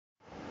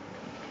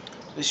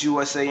This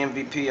USA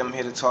MVP. I'm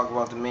here to talk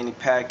about the Manny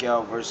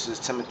Pacquiao versus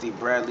Timothy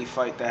Bradley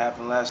fight that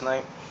happened last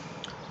night.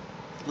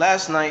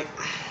 Last night,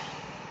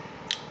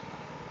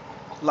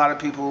 a lot of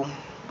people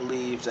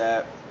believe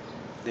that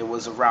there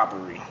was a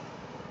robbery.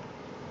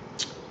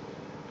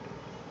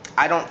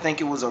 I don't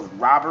think it was a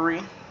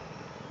robbery,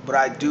 but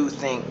I do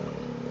think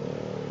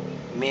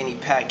Manny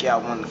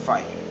Pacquiao won the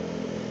fight.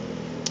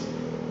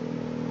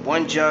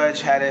 One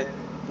judge had it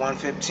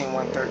 115,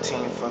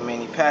 113 for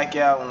Manny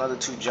Pacquiao. Another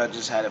two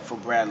judges had it for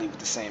Bradley with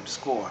the same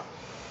score.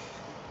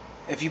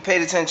 If you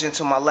paid attention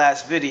to my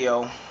last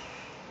video,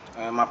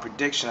 my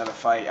prediction of the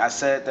fight, I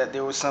said that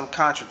there was some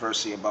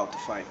controversy about the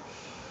fight.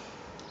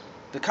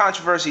 The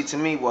controversy to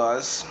me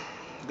was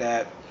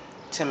that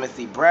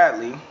Timothy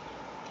Bradley,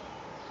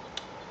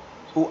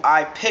 who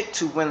I picked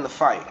to win the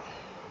fight,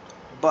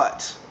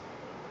 but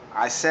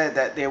I said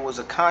that there was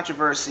a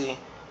controversy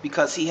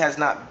because he has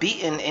not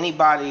beaten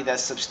anybody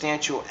that's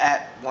substantial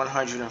at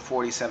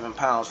 147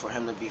 pounds for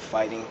him to be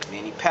fighting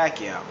Manny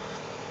Pacquiao.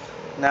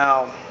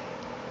 Now,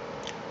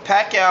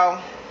 Pacquiao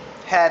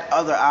had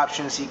other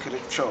options he could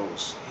have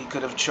chose. He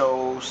could have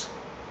chose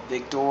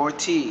Victor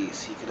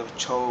Ortiz. He could have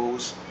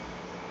chose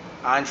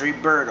Andre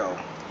Berto.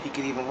 He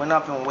could even went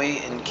up in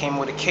weight and came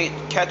with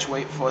a catch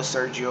weight for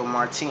Sergio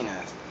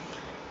Martinez.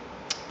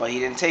 But he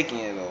didn't take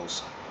any of those,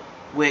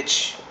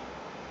 which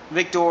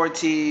Victor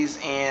Ortiz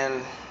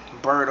and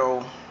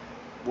Berto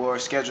were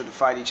scheduled to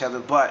fight each other.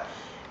 But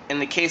in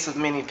the case of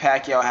Manny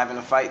Pacquiao having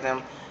to fight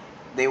them,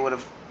 they would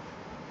have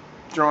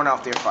thrown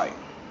out their fight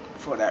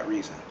for that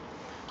reason.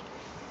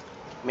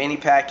 Manny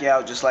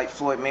Pacquiao, just like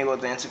Floyd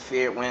Mayweather,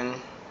 interfered when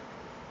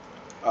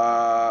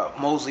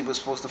Mosley was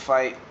supposed to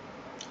fight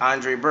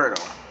Andre Berto.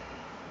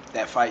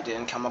 That fight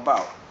didn't come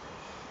about.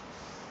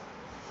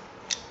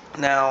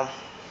 Now,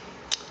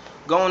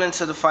 going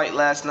into the fight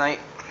last night,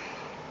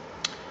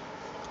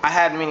 I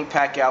had Manny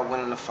Pacquiao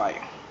winning the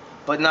fight,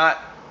 but not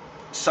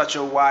such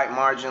a wide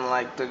margin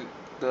like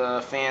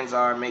the fans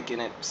are making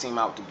it seem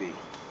out to be.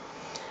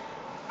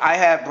 I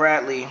had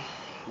Bradley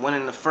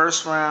winning the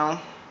first round,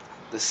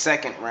 the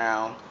second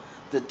round,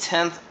 the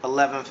 10th,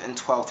 11th, and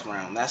 12th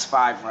round. That's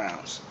 5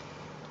 rounds.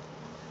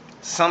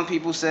 Some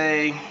people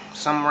say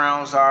some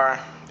rounds are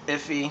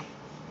iffy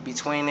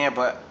between there,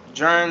 but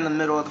during the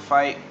middle of the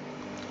fight,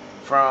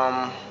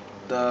 from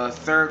the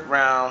 3rd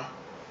round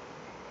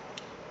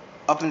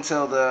up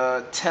until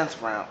the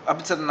 10th round, up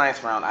until the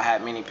 9th round, I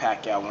had Manny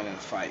Pacquiao winning the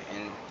fight,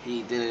 and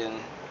he did it in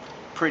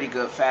pretty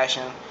good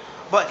fashion.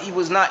 But he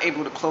was not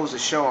able to close the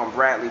show on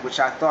Bradley, which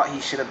I thought he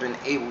should have been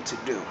able to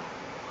do.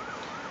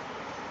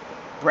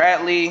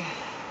 Bradley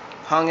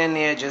hung in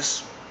there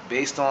just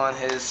based on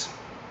his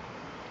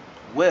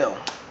will,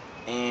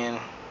 and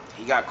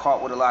he got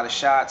caught with a lot of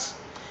shots.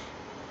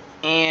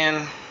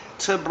 And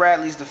to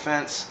Bradley's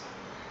defense,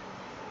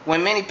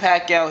 when Manny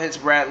Pacquiao hits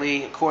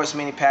Bradley, of course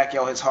Manny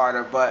Pacquiao hits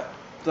harder, but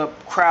the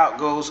crowd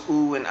goes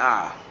ooh and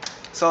ah.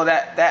 So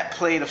that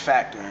played a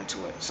factor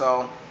into it.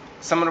 So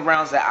some of the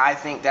rounds that I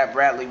think that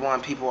Bradley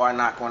won, people are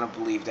not going to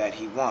believe that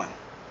he won.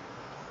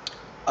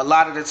 A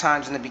lot of the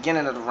times in the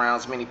beginning of the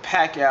rounds, Manny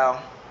Pacquiao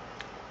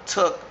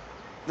took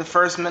the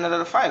first minute of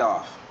the fight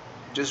off.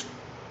 Just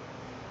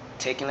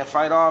taking the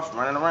fight off,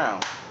 running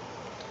around.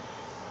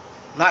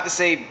 Not to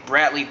say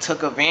Bradley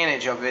took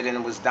advantage of it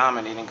and was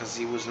dominating, because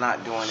he was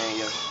not doing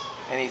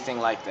anything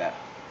like that.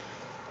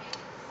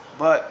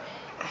 But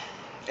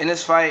in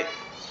this fight,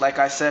 like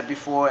I said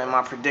before in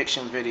my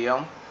prediction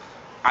video,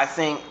 I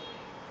think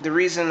the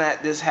reason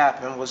that this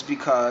happened was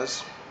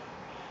because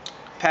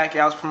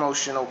Pacquiao's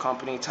promotional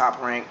company,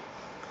 Top Rank,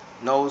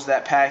 knows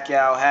that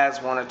Pacquiao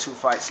has 1 or 2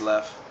 fights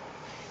left,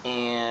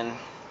 and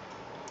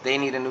they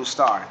need a new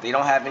star. They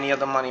don't have any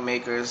other money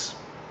makers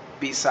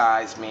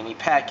besides Manny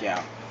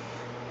Pacquiao.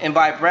 And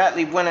by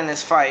Bradley winning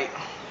this fight,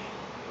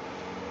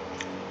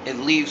 it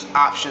leaves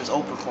options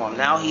open for him.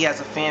 Now he has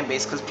a fan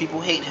base because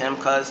people hate him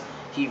because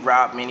he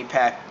robbed Manny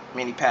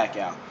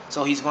Pacquiao.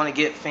 So he's going to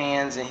get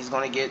fans, and he's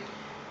going to get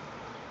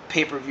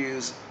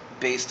pay-per-views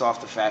based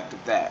off the fact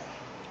of that.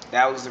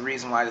 That was the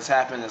reason why this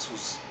happened. This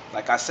was,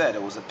 like I said,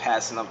 it was a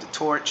passing of the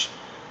torch.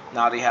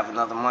 Now they have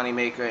another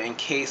moneymaker in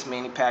case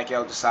Manny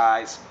Pacquiao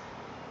decides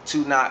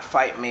to not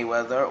fight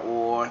Mayweather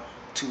or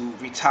to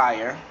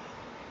retire.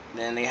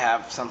 Then they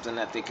have something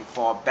that they can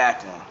fall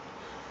back on.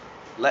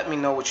 Let me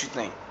know what you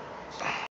think.